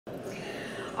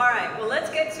All right, well,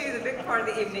 let's get to the big part of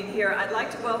the evening here. I'd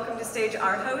like to welcome to stage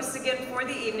our hosts again for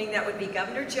the evening. That would be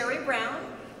Governor Jerry Brown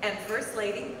and First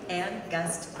Lady Ann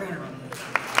Gust Brown.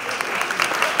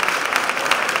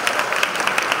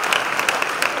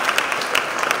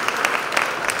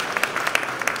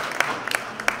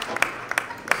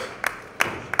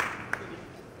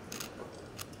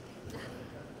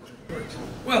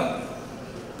 Well,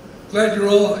 glad you're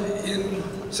all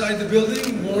inside the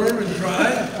building, warm and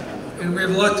dry, and we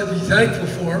have a lot to be thankful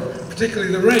for,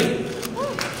 particularly the rain.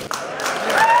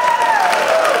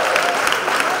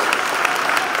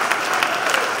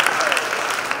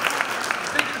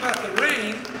 Thinking about the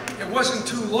rain, it wasn't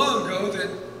too long ago that,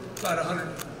 about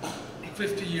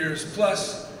 150 years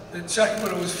plus, that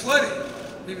Sacramento was flooding.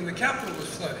 Even the capital was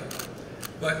flooding.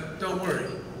 But don't worry,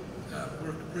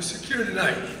 we're secure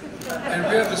tonight. And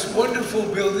we have this wonderful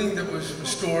building that was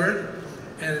restored,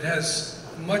 and it has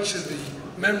much of the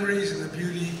memories and the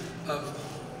beauty of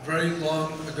very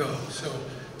long ago. So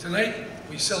tonight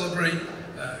we celebrate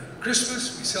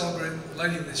Christmas, we celebrate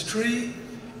lighting this tree,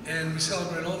 and we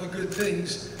celebrate all the good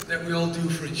things that we all do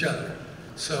for each other.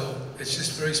 So it's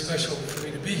just very special for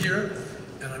me to be here,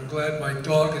 and I'm glad my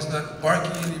dog is not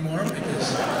barking anymore,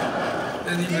 because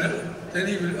then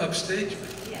he would upstage me.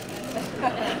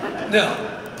 Now,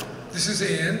 this is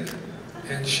Ann,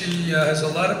 and she has a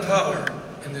lot of power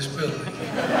in this building.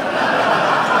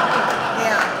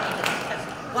 Yeah.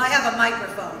 Well, I have a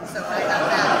microphone, so I have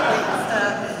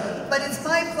that. But it's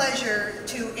my pleasure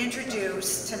to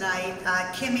introduce tonight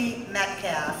Kimie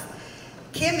Metcalf.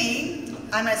 Kimie,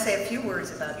 I'm going to say a few words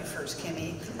about you first,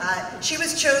 Kimie. She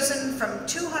was chosen from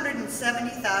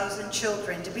 270,000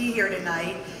 children to be here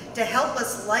tonight to help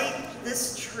us light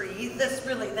this tree,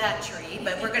 that tree,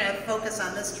 but we're going to focus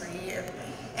on this tree here,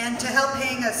 and to help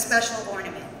hang a special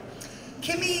ornament.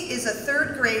 Kimie is a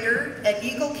third grader at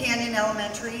Eagle Canyon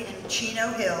Elementary in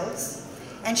Chino Hills,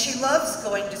 and she loves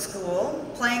going to school,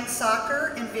 playing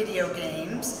soccer and video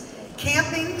games,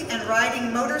 camping and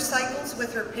riding motorcycles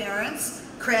with her parents,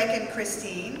 Craig and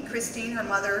Christine. Christine, her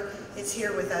mother, is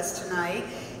here with us tonight,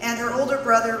 and her older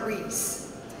brother, Reese.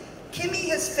 Kimie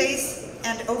has faced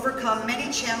and overcome many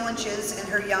challenges in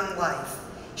her young life.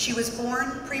 She was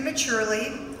born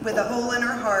prematurely with a hole in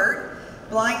her heart,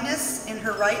 blindness in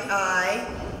her right eye,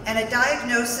 and a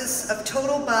diagnosis of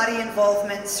total body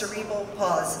involvement cerebral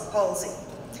palsy.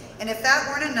 And if that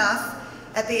weren't enough,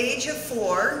 at the age of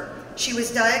 4, she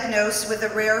was diagnosed with a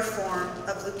rare form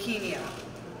of leukemia.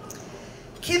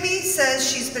 Kimie says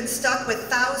she's been stuck with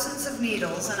thousands of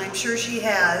needles, and I'm sure she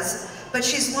has, but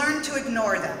she's learned to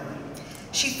ignore them.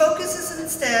 She focuses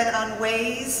instead on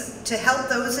ways to help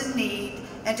those in need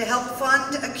and to help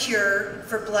fund a cure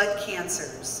for blood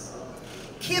cancers.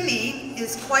 Kimie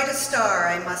is quite a star,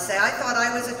 I must say. I thought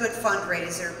I was a good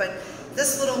fundraiser, but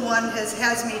this little one has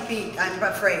me beat, I'm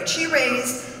afraid. She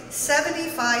raised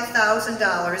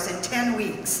 $75,000 in 10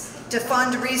 weeks to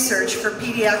fund research for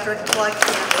pediatric blood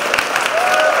cancer.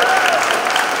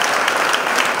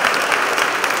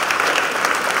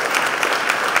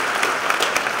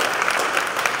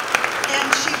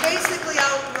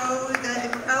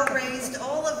 Outraised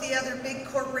all of the other big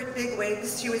corporate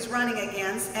bigwigs she was running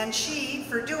against, and she,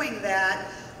 for doing that,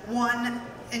 won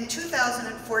in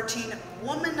 2014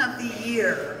 Woman of the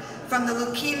Year from the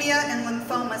Leukemia and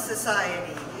Lymphoma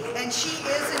Society. And she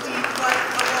is indeed quite a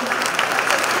woman.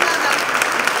 So come on up.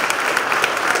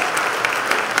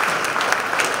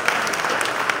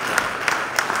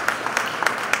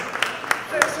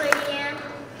 First Lady Ann.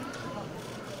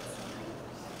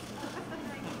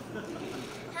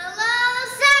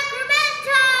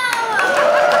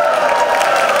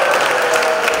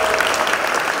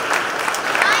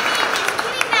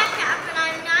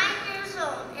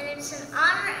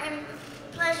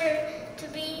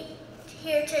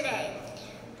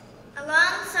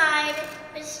 Alongside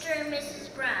Mr. and Mrs.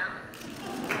 Brown.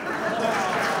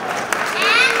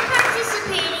 And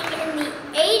participating in the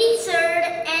 83rd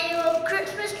annual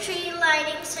Christmas tree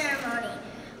lighting ceremony.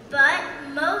 But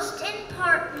most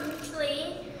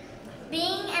importantly,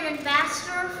 being an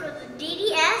ambassador for the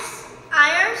DDS,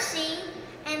 IRC,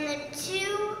 and the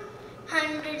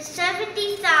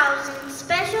 270,000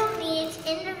 special needs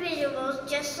individuals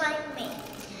just like me.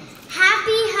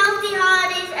 Happy, healthy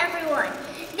holidays, everyone.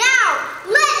 Now,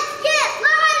 let's get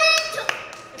lighted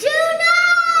tonight!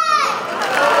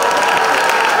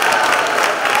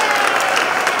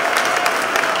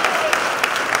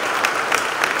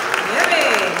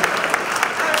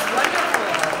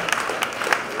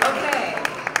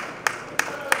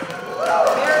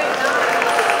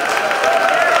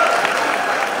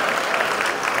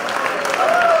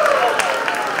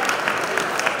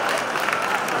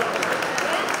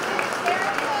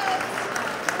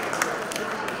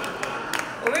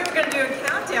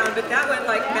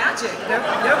 No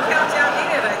countdown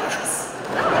needed, I guess.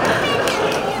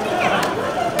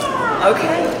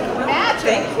 Okay. Well,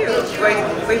 thank you.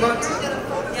 Wait, we won't.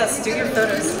 Yes, do your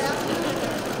photos.